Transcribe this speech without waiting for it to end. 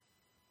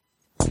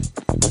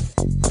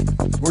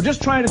We're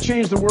just trying to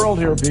change the world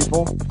here,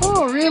 people.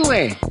 Oh,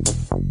 really?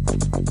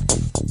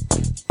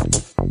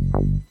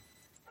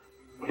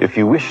 If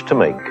you wish to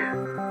make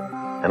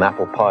an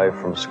apple pie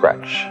from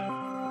scratch,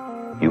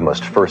 you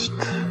must first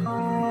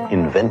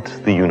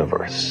invent the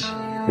universe.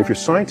 If you're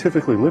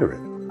scientifically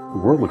literate, the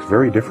world looks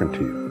very different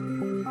to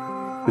you.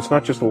 It's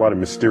not just a lot of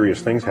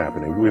mysterious things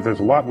happening. There's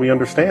a lot we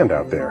understand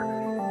out there.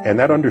 And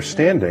that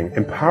understanding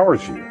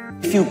empowers you.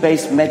 If you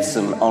base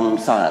medicine on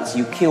science,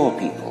 you cure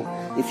people.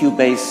 If you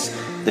base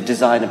the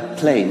design of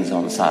planes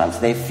on science,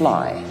 they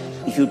fly.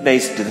 If you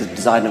base the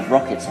design of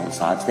rockets on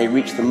science, they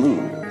reach the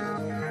moon.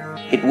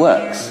 It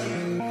works.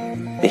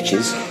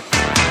 Bitches.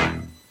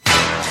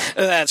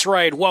 That's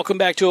right. Welcome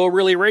back to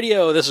O'Reilly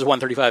Radio. This is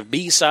 135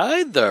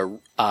 B-Side, the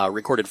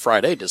recorded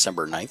Friday,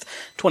 December 9th,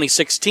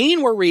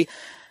 2016, where we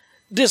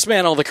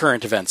dismantle the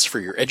current events for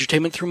your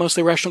edutainment through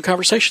mostly rational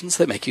conversations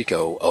that make you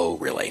go, oh,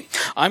 really?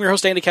 I'm your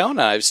host, Andy Cowan.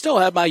 I still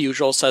have my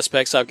usual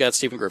suspects. I've got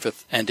Stephen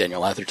Griffith and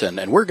Daniel Atherton,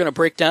 and we're going to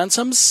break down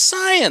some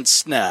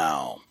science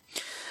now.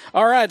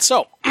 All right,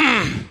 so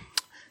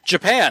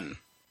Japan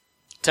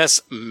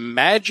tests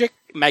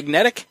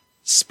magnetic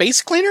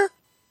space cleaner?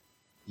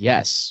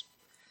 Yes.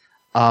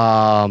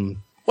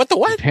 What the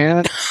what?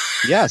 Japan,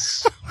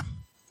 yes.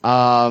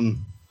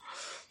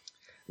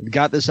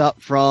 Got this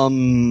up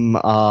from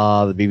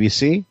the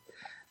BBC,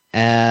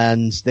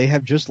 and they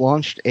have just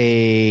launched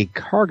a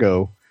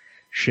cargo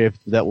ship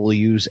that will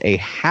use a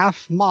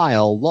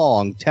half-mile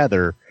long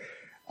tether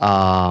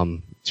to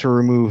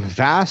remove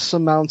vast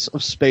amounts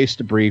of space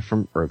debris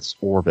from Earth's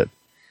orbit.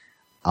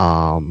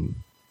 The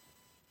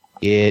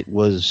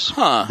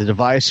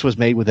device was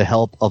made with the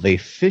help of a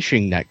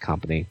fishing net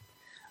company.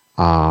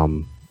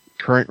 Current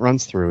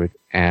runs through it,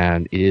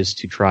 and it is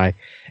to try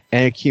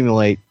and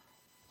accumulate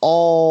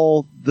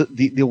all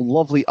the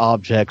lovely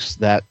objects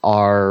that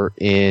are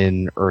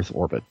in Earth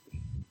orbit.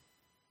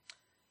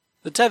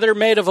 The tether,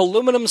 made of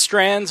aluminum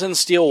strands and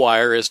steel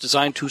wire, is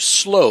designed to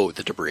slow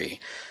the debris,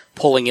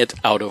 pulling it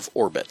out of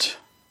orbit.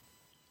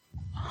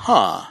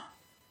 It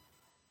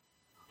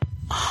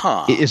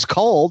is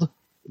called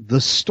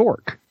the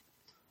stork,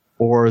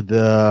 or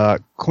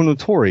the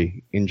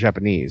konotori in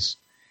Japanese.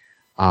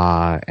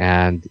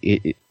 And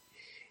it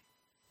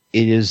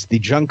is the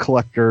junk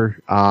collector.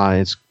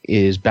 It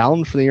is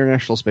bound for the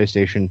International Space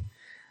Station,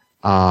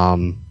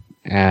 and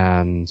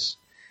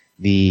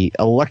the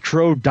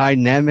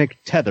electrodynamic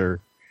tether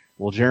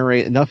will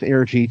generate enough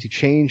energy to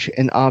change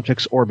an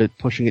object's orbit,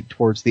 pushing it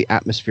towards the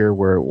atmosphere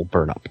where it will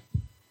burn up.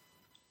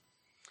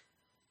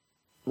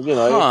 You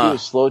know, all you do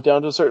is slow it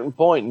down to a certain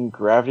point, and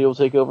gravity will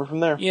take over from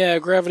there. Yeah,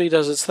 gravity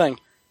does its thing.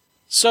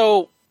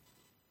 So,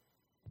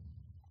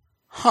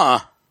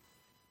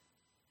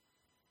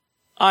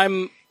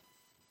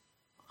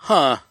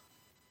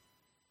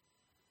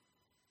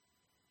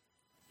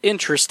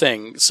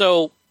 Interesting.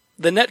 So,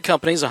 the net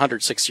company is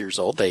 106 years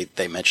old.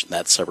 They mentioned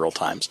that several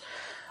times.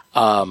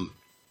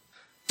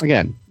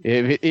 Again,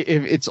 if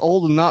it's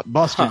old and not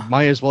busted,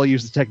 might as well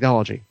use the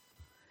technology.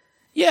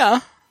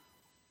 Yeah.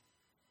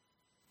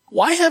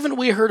 Why haven't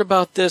we heard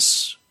about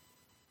this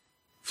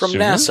from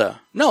Sooner? NASA?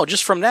 No,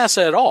 just from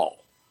NASA at all.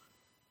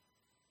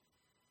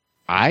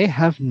 I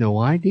have no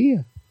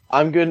idea.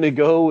 I'm going to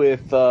go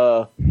with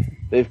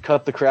they've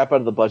cut the crap out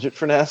of the budget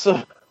for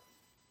NASA.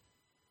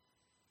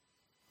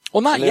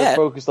 Well, not yet. They're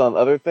focused on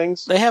other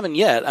things. They haven't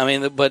yet. I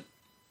mean, but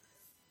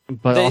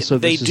also,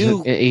 they this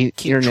do is an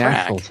keep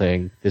international track.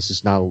 thing. This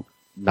is not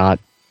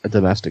a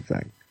domestic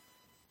thing.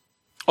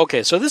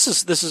 Okay, so this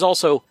is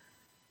also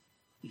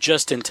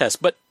just in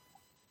test. But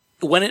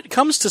when it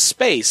comes to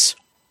space,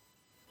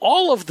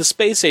 all of the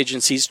space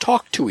agencies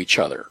talk to each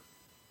other.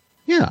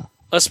 Yeah.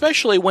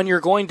 Especially when you're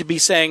going to be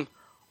saying,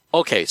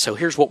 okay, so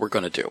here's what we're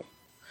going to do.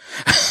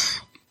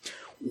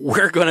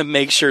 We're going to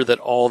make sure that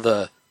all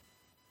the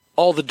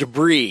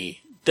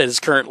debris that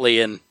is currently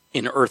in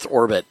Earth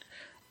orbit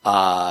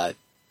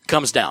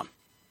comes down.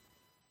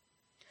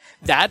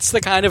 That's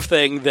the kind of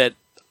thing that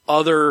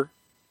other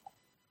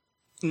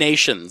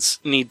nations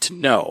need to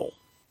know,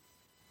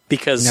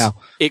 because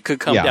it could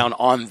come down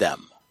on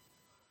them.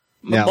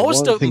 Now,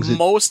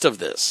 Most of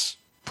this,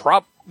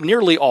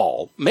 nearly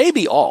all,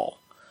 maybe all,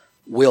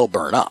 will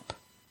burn up.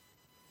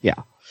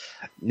 Yeah.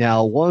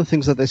 Now, one of the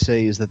things that they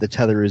say is that the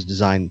tether is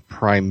designed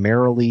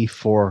primarily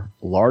for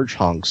large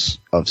hunks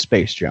of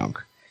space junk.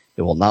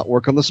 It will not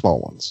work on the small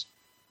ones.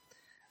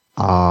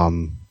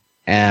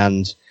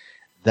 And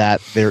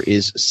that there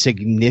is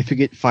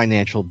significant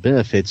financial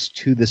benefits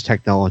to this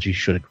technology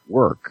should it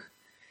work,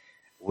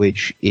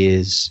 which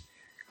is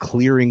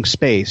clearing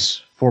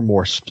space for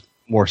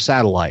more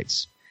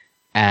satellites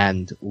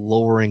and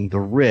lowering the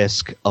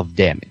risk of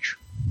damage.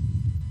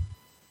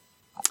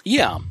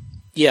 Yeah,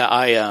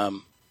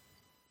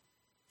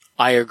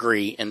 I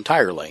agree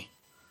entirely.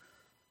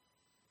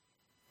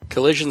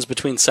 Collisions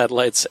between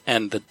satellites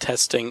and the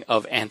testing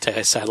of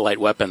anti-satellite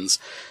weapons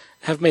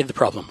have made the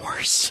problem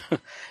worse.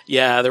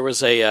 Yeah, there was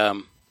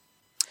the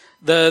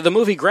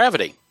movie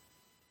Gravity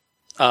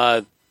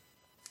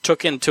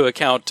took into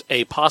account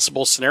a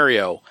possible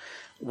scenario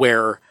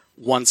where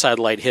one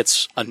satellite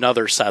hits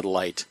another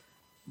satellite,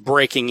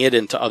 breaking it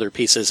into other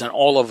pieces, and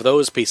all of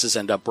those pieces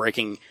end up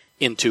breaking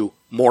into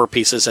more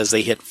pieces as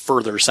they hit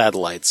further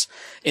satellites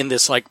in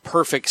this like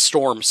perfect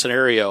storm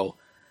scenario,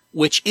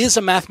 which is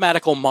a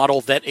mathematical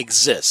model that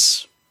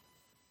exists.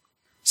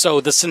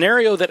 So the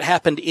scenario that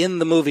happened in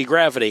the movie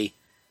Gravity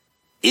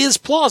is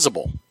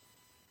plausible.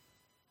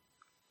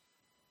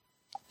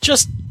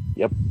 Just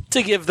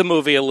to give the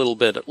movie a little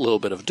bit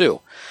of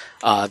due.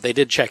 They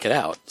did check it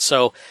out.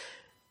 So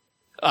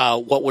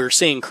what we're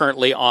seeing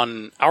currently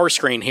on our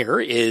screen here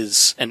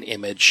is an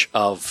image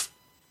of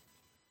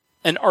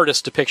an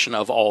artist's depiction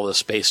of all the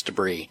space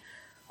debris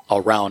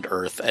around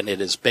Earth, and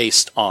it is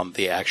based on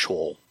the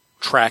actual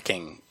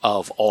tracking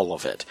of all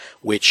of it,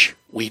 which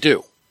we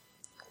do.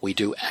 We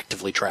do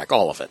actively track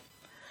all of it.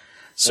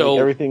 So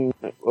like everything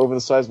over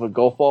the size of a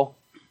golf ball?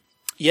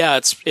 Yeah,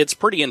 it's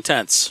pretty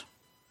intense.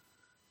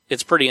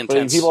 It's pretty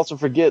intense. But people also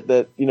forget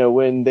that,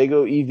 when they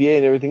go EVA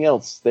and everything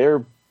else,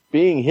 they're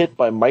being hit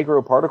by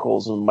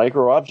microparticles and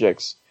micro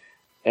objects.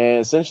 And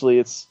essentially,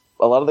 it's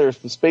a lot of their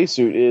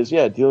spacesuit is,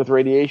 dealing with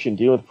radiation,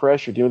 dealing with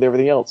pressure, dealing with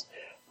everything else.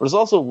 But there's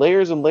also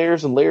layers and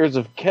layers and layers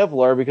of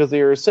Kevlar because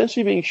they are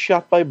essentially being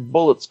shot by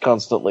bullets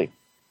constantly.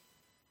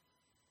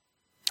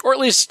 Or at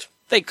least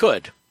they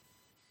could.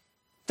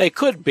 They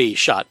could be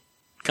shot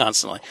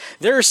constantly.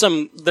 There are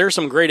some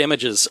great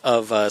images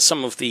of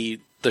some of the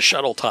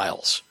shuttle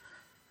tiles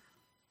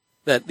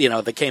that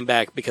that came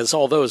back, because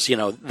all those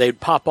they'd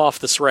pop off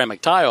the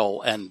ceramic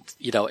tile and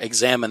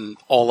examine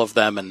all of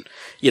them and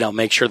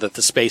make sure that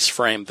the space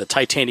frame, the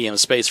titanium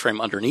space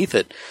frame underneath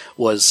it,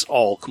 was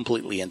all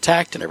completely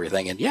intact and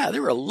everything. And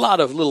there were a lot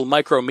of little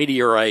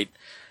micrometeorite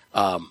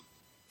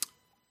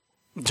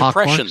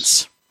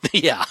depressions.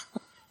 Yeah.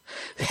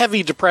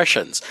 Heavy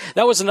depressions.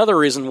 That was another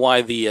reason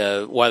why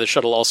the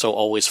shuttle also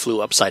always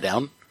flew upside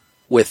down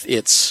with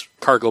its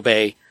cargo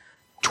bay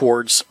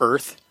towards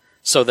Earth,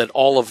 so that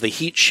all of the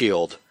heat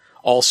shield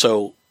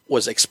also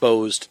was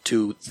exposed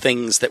to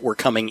things that were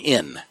coming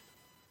in.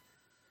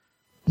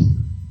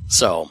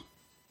 So,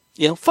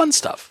 fun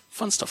stuff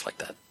like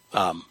that.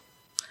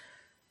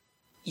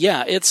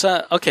 It's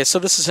okay. So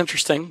this is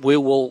interesting. We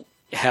will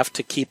have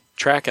to keep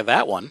track of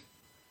that one,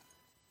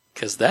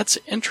 because that's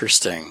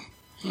interesting.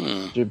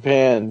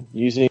 Japan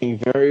using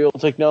very old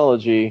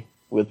technology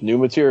with new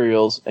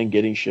materials and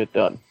getting shit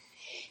done.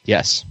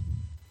 Yes.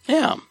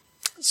 Yeah.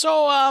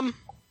 So,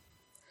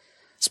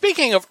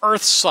 speaking of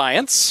Earth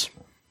science,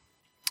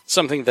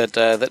 something that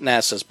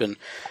NASA's been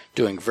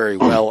doing very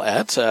well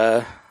at,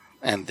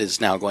 and is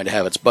now going to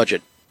have its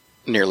budget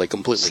nearly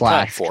completely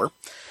cut for,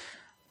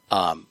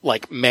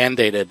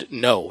 mandated,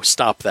 no,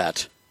 stop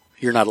that.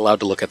 You're not allowed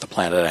to look at the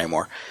planet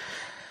anymore.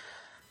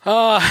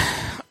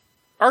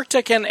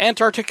 Arctic and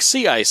Antarctic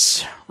sea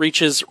ice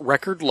reaches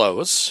record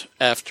lows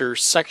after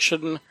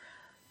section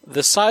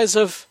the size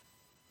of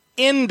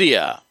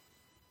India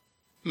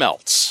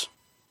melts.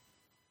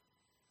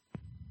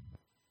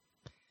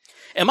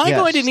 Am I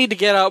going to need to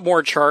get out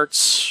more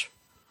charts,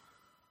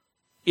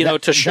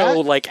 to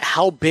show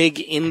how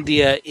big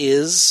India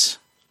is?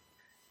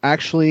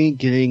 Actually,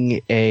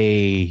 getting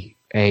a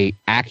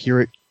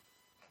accurate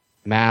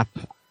map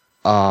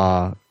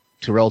to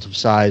relative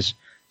size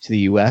to the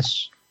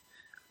U.S.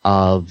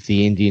 of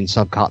the Indian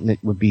subcontinent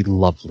would be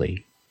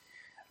lovely.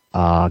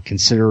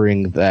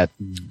 Considering that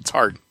it's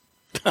hard.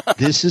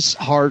 This is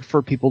hard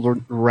for people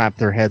to wrap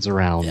their heads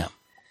around. Yeah.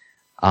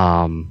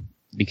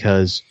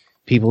 Because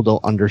people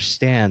don't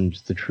understand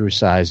the true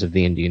size of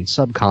the Indian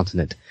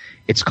subcontinent.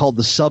 It's called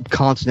the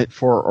subcontinent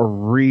for a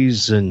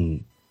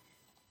reason.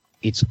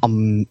 It's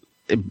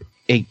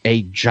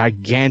a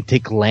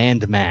gigantic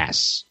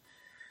landmass.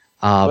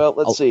 Well,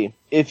 let's see.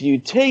 If you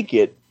take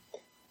it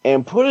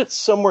and put it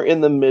somewhere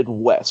in the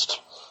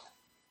Midwest,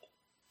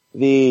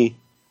 the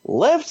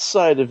left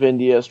side of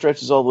India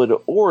stretches all the way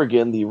to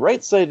Oregon. The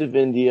right side of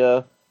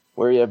India,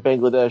 where you have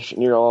Bangladesh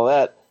near all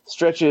that,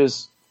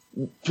 stretches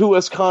to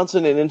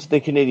Wisconsin and into the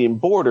Canadian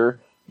border.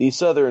 The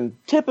southern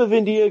tip of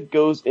India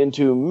goes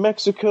into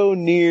Mexico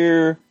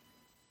near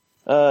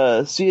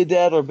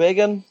Ciudad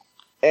Obregón.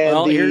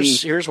 And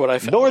here's what I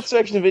found. North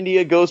section of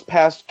India goes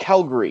past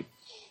Calgary,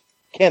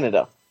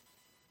 Canada.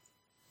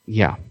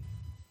 Yeah.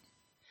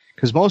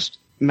 Because most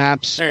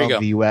maps of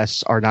the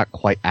U.S. are not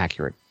quite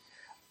accurate.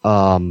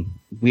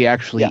 We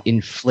actually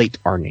inflate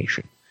our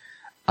nation.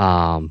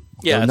 Not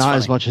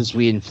as much as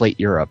we inflate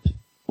Europe,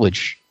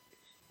 which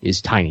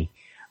is tiny.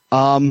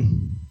 That's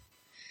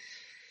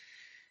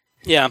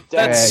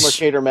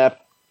Mercator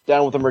map.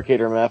 Down with the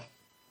Mercator map.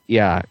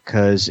 Yeah,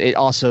 because it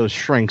also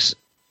shrinks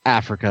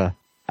Africa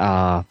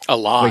a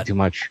lot, way too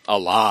much,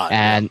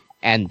 and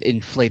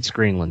inflates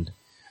Greenland.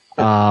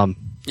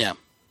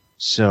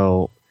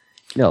 So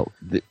no,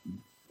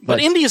 but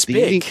India's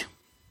big.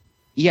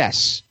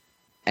 Yes,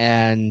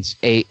 and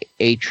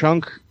a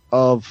chunk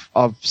of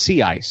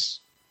sea ice,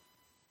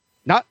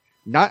 not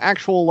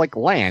actual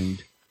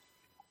land,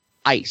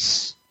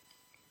 ice,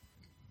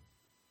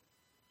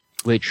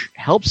 which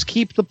helps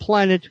keep the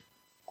planet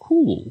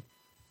cool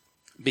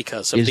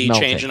because of the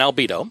change in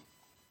albedo.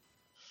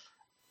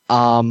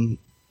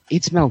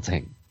 it's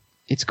melting.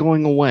 It's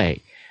going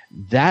away.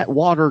 That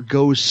water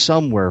goes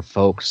somewhere,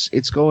 folks.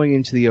 It's going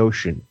into the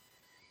ocean,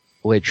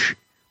 which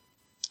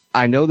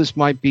I know this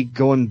might be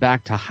going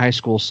back to high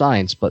school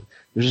science, but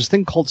there's this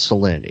thing called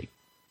salinity.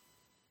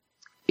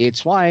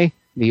 It's why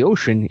the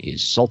ocean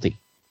is salty.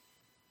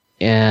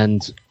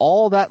 And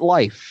all that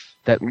life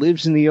that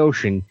lives in the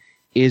ocean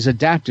is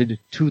adapted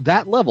to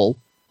that level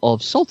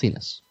of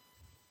saltiness.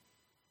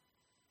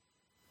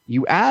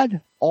 You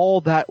add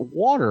all that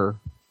water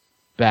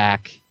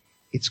back,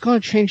 it's going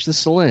to change the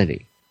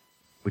salinity,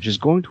 which is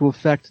going to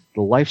affect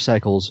the life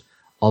cycles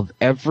of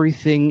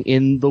everything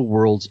in the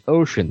world's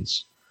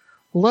oceans,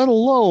 let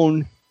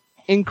alone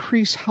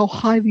increase how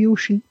high the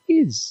ocean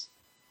is.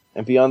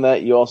 And beyond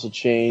that, you also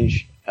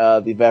change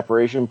the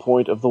evaporation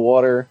point of the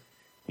water.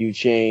 You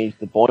change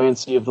the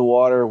buoyancy of the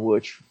water,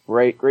 which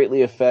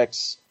greatly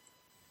affects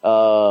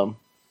what's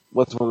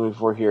what we're looking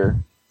for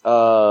here.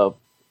 The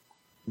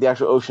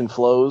actual ocean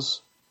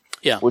flows.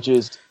 Yeah. Which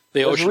is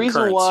the ocean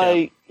reason currents, why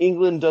yeah.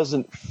 England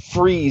doesn't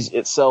freeze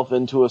itself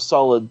into a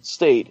solid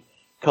state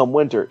come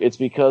winter. It's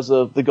because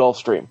of the Gulf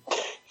Stream.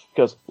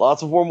 Because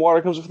lots of warm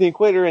water comes from the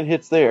equator and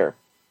hits there.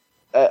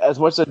 As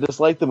much as I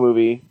dislike the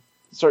movie,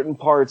 certain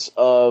parts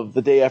of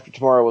The Day After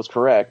Tomorrow was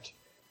correct.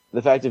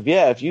 The fact of,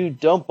 if you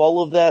dump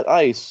all of that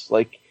ice,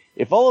 like,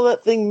 if all of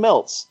that thing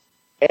melts,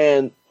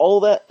 and all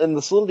that, and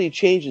the salinity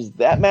changes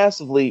that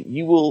massively,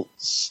 you will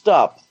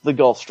stop the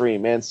Gulf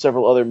Stream and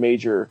several other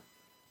major,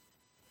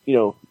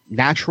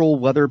 natural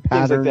weather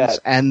patterns like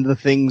and the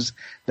things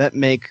that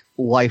make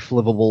life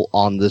livable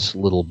on this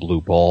little blue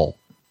ball.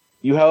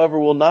 You, however,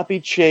 will not be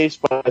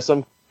chased by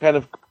some kind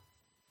of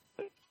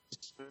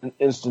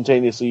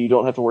instantaneously. You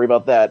don't have to worry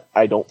about that,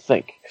 I don't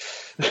think.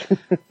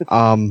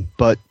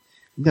 But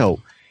no.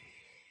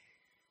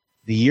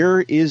 The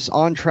year is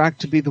on track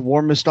to be the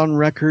warmest on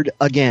record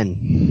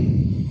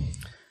again.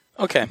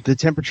 Okay. The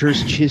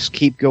temperatures just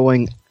keep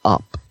going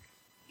up.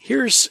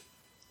 Here's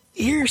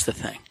the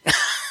thing.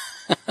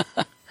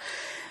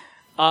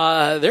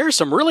 There are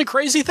some really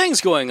crazy things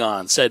going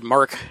on, said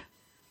Mark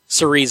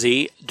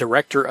Cerisi,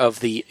 director of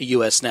the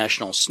U.S.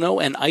 National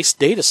Snow and Ice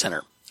Data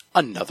Center,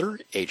 another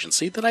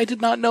agency that I did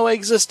not know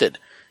existed.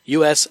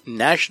 U.S.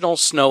 National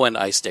Snow and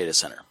Ice Data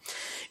Center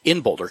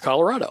in Boulder,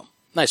 Colorado.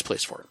 Nice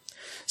place for it.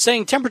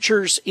 Saying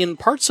temperatures in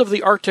parts of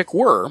the Arctic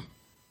were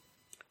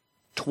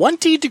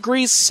 20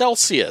 degrees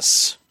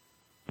Celsius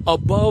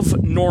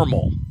above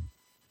normal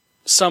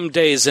some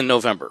days in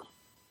November.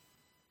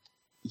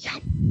 Yeah.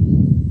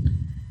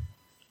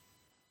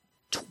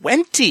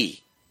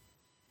 20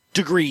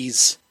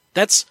 degrees.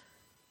 That's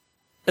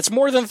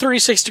more than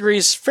 36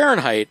 degrees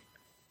Fahrenheit,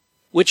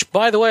 which,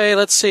 by the way,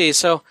 let's see.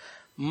 So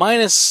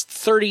minus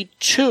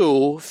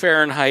 32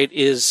 Fahrenheit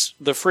is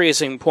the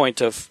freezing point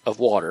of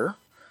water.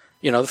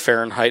 The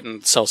Fahrenheit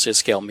and Celsius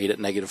scale meet at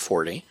negative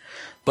 40.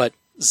 But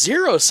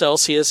 0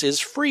 Celsius is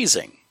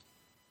freezing.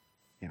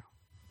 Yeah.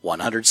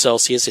 100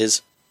 Celsius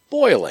is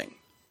boiling.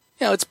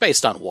 It's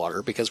based on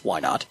water, because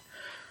why not?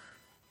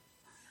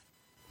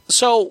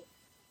 So,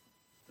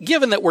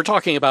 given that we're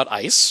talking about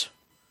ice,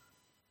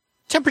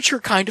 temperature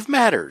kind of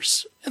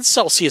matters. And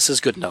Celsius is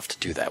good enough to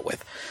do that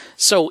with.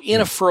 So, in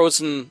a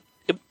frozen...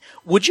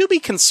 Would you be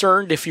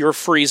concerned if your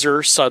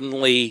freezer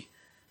suddenly,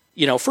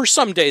 for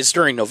some days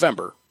during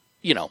November,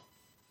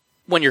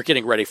 when you're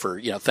getting ready for,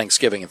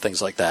 Thanksgiving and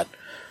things like that,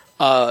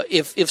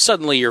 if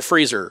suddenly your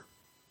freezer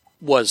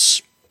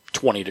was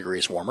 20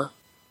 degrees warmer,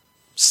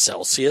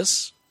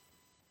 Celsius?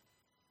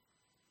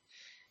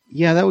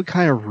 Yeah, that would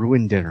kind of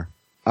ruin dinner.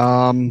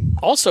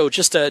 Also,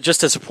 just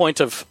as a point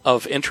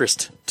of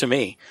interest to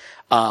me,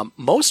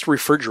 most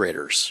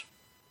refrigerators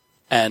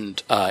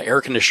and air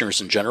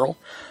conditioners in general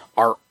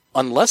are,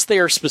 unless they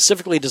are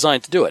specifically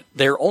designed to do it,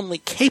 they're only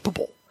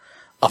capable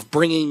of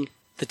bringing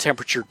the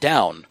temperature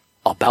down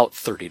about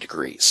 30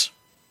 degrees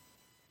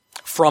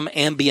from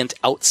ambient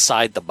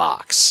outside the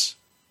box.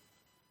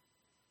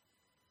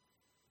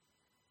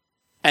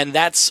 And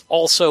that's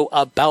also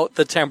about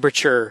the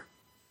temperature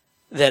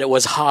that it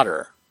was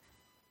hotter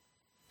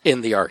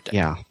in the Arctic.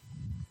 Yeah.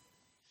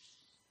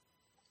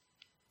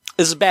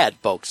 This is bad,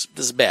 folks.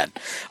 This is bad.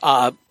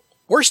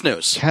 Worst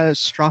news.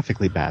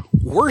 Catastrophically bad.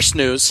 Worst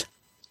news.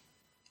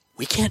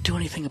 We can't do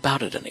anything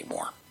about it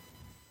anymore.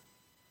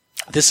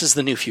 This is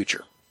the new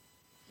future.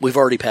 We've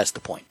already passed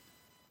the point.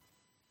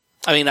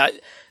 I mean,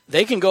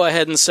 they can go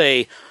ahead and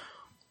say,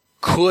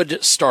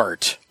 could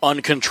start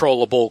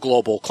uncontrollable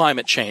global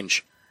climate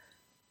change.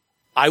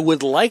 I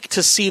would like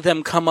to see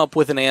them come up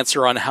with an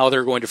answer on how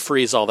they're going to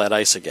freeze all that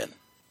ice again.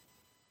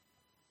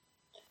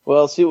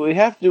 Well, see, what we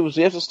have to do is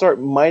we have to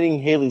start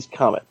mining Halley's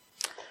Comet.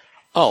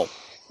 Oh,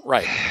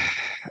 right.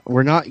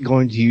 We're not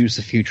going to use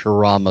the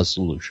Futurama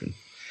solution.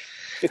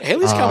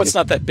 Halley's Comet's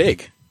not that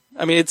big.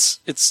 I mean,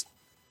 it's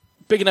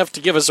big enough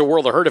to give us a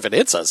world of hurt if it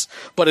hits us,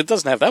 but it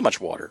doesn't have that much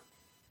water.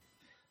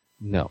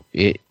 No,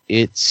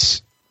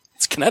 it's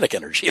kinetic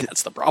energy.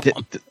 That's the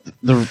problem.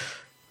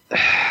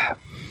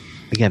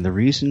 Again, the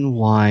reason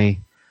why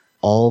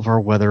all of our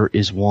weather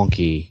is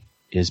wonky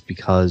is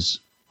because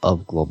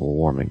of global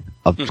warming,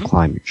 of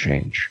climate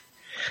change.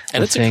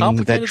 And the it's a thing that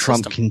complicated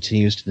Trump system.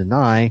 continues to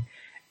deny,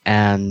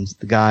 and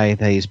the guy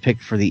that he's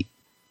picked to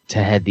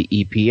head the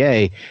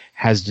EPA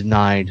has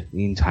denied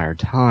the entire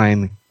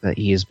time that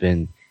he has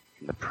been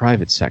in the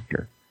private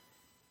sector.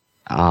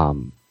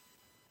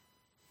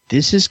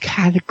 This is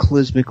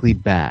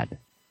cataclysmically bad.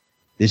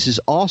 This is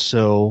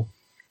also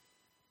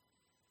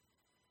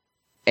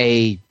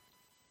a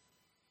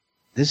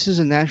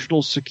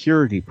national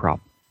security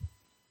problem.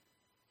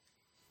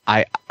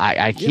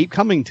 I keep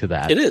coming to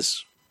that. It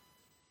is.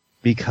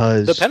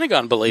 Because The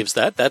Pentagon believes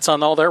that. That's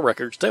on all their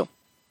records, too.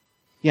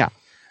 yeah,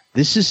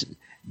 this is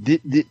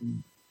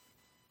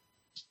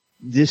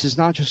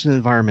not just an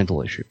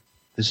environmental issue.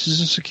 This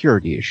is a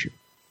security issue.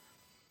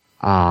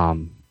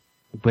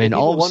 When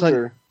all of a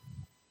sudden,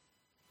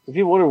 if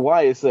you wonder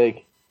why, it's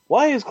like,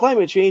 why is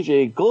climate change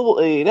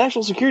a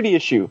national security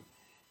issue?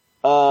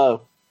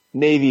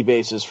 Navy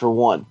bases for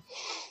one.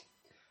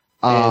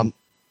 And,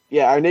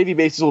 our Navy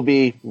bases will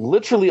be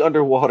literally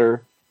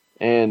underwater,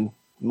 and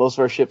most of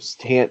our ships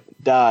can't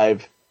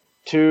dive.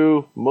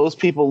 2, most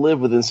people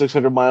live within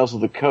 600 miles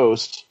of the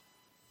coast,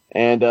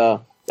 and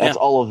that's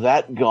all of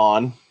that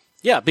gone.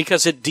 Yeah,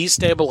 because it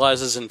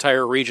destabilizes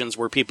entire regions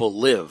where people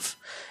live.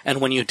 And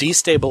when you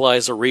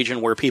destabilize a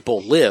region where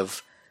people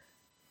live,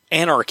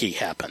 anarchy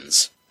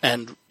happens.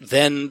 And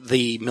then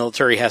the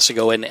military has to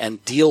go in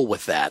and deal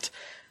with that.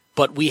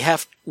 But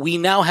we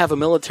now have a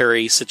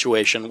military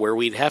situation where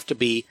we'd have to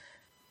be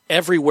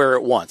everywhere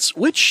at once,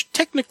 which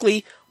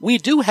technically we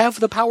do have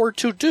the power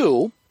to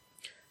do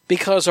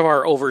because of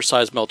our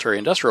oversized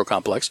military-industrial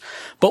complex,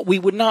 but we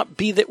would not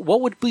be that.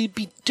 What would we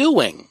be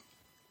doing?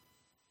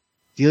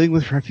 dealing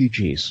with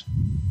refugees.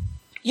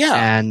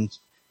 Yeah. And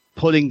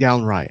putting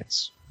down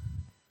riots.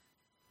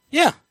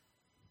 Yeah.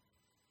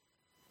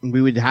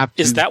 We would have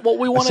to... Is that what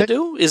we want to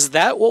do? Is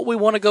that what we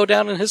want to go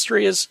down in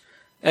history as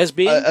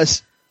being?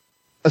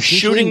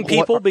 Shooting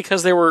people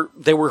because they were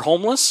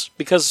homeless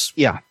because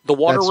the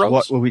water rose?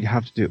 That's what we'd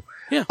have to do.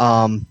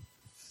 Yeah.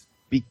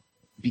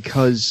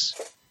 Because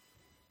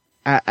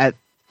at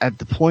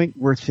the point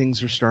where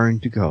things are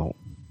starting,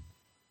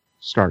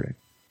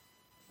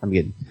 I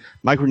mean,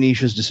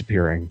 Micronesia is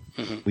disappearing.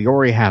 Mm-hmm. We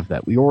already have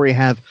that. We already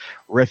have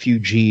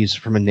refugees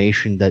from a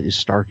nation that is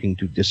starting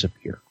to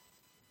disappear.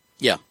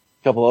 Yeah. A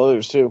couple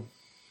others, too.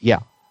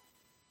 Yeah.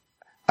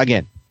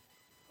 Again.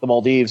 The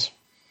Maldives.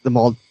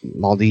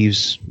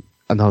 Maldives,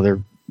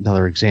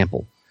 another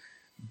example.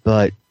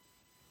 But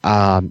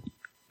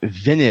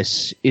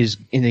Venice is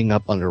ending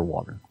up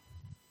underwater.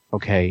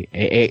 Okay?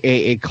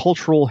 A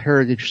cultural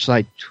heritage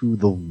site to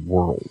the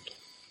world.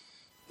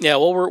 Yeah,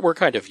 well, we're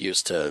kind of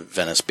used to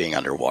Venice being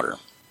underwater.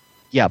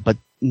 Yeah, but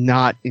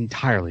not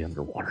entirely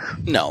underwater.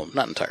 No,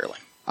 not entirely.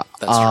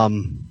 That's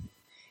true.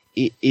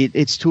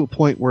 It's to a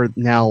point where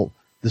now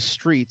the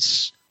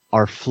streets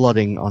are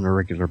flooding on a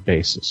regular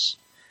basis.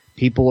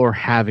 People are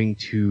having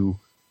to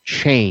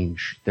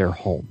change their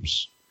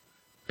homes.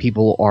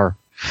 People are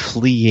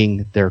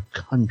fleeing their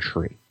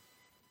country.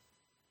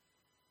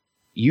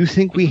 You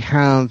think we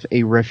have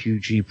a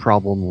refugee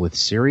problem with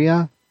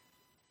Syria?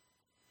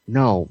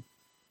 No.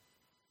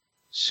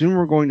 Soon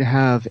we're going to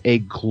have a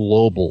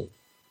global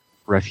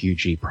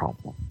refugee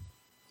problem.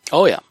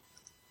 Oh, yeah.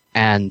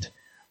 And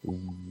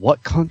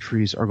what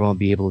countries are going to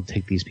be able to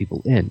take these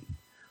people in?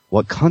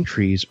 What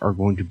countries are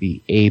going to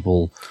be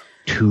able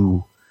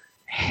to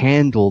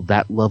handle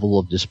that level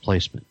of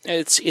displacement?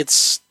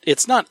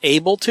 It's not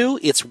able to,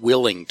 it's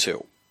willing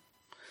to.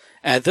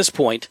 At this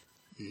point,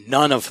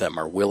 none of them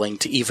are willing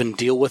to even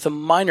deal with a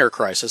minor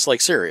crisis like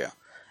Syria.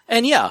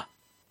 And yeah,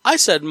 I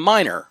said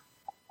minor.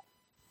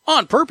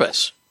 On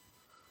purpose.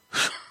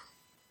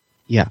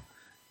 Yeah.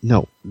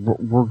 No,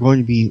 we're going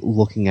to be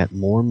looking at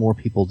more and more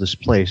people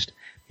displaced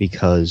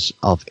because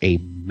of a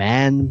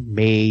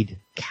man-made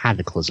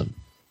cataclysm.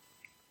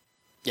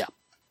 Yeah.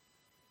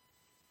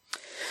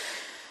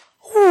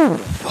 Ooh,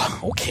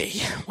 okay.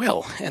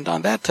 Well, and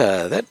on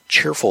that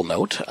cheerful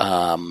note,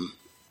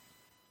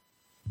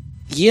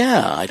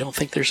 yeah, I don't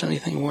think there's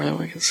anything more that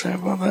we can say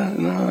about that.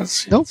 No,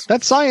 nope,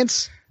 that's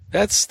science.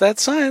 That's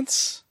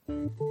science.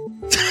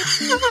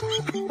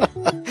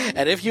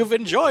 And if you've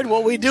enjoyed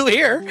what we do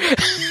here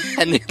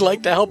and you'd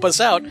like to help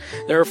us out,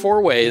 there are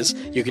 4 ways.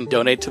 You can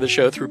donate to the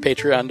show through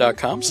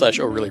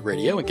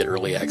patreon.com/OReillyRadio and get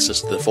early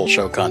access to the full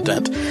show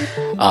content.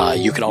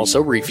 You can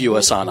also review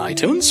us on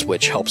iTunes,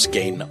 which helps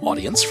gain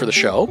audience for the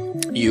show.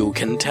 You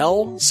can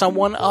tell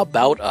someone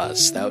about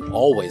us. That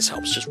always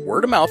helps. Just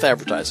word of mouth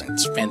advertising.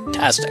 It's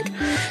fantastic.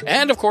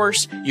 And of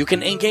course, you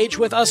can engage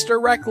with us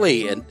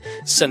directly and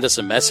send us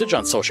a message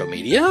on social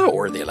media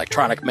or the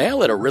electronic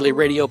mail at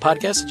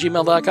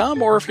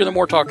OReillyRadioPodcast@gmail.com, or if you're the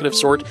more talkative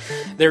sort,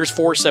 there's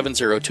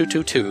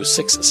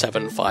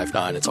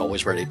 470-222-6759. It's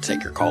always ready to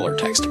take your call or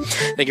text.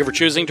 Thank you for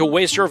choosing to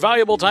waste your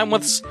valuable time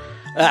with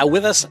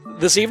us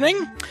this evening.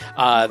 This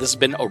has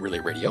been O'Reilly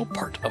Radio,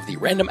 part of the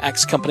Random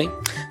Acts Company.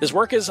 This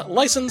work is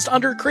licensed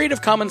under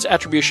Creative Commons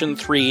Attribution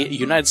 3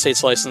 United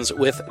States license,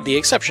 with the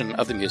exception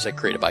of the music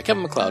created by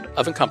Kevin MacLeod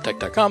of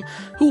Incompetech.com,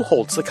 who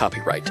holds the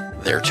copyright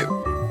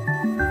thereto.